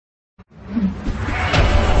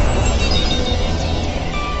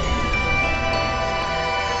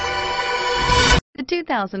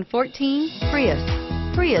2014 Prius.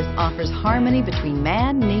 Prius offers harmony between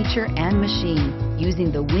man, nature, and machine.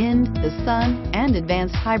 Using the wind, the sun, and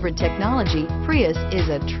advanced hybrid technology, Prius is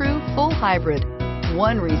a true full hybrid.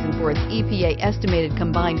 One reason for its EPA estimated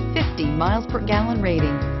combined 50 miles per gallon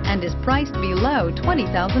rating and is priced below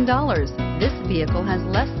 $20,000. This vehicle has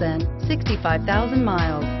less than 65,000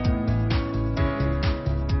 miles.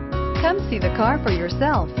 Come see the car for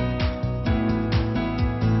yourself.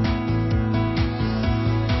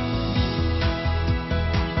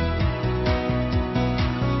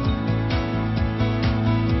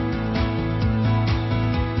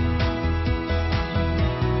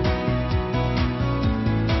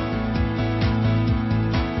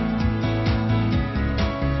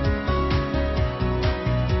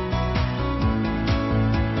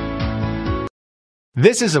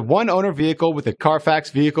 This is a one-owner vehicle with a Carfax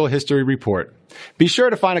Vehicle History Report. Be sure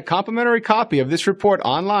to find a complimentary copy of this report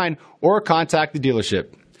online or contact the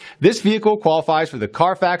dealership. This vehicle qualifies for the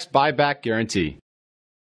Carfax Buyback Guarantee.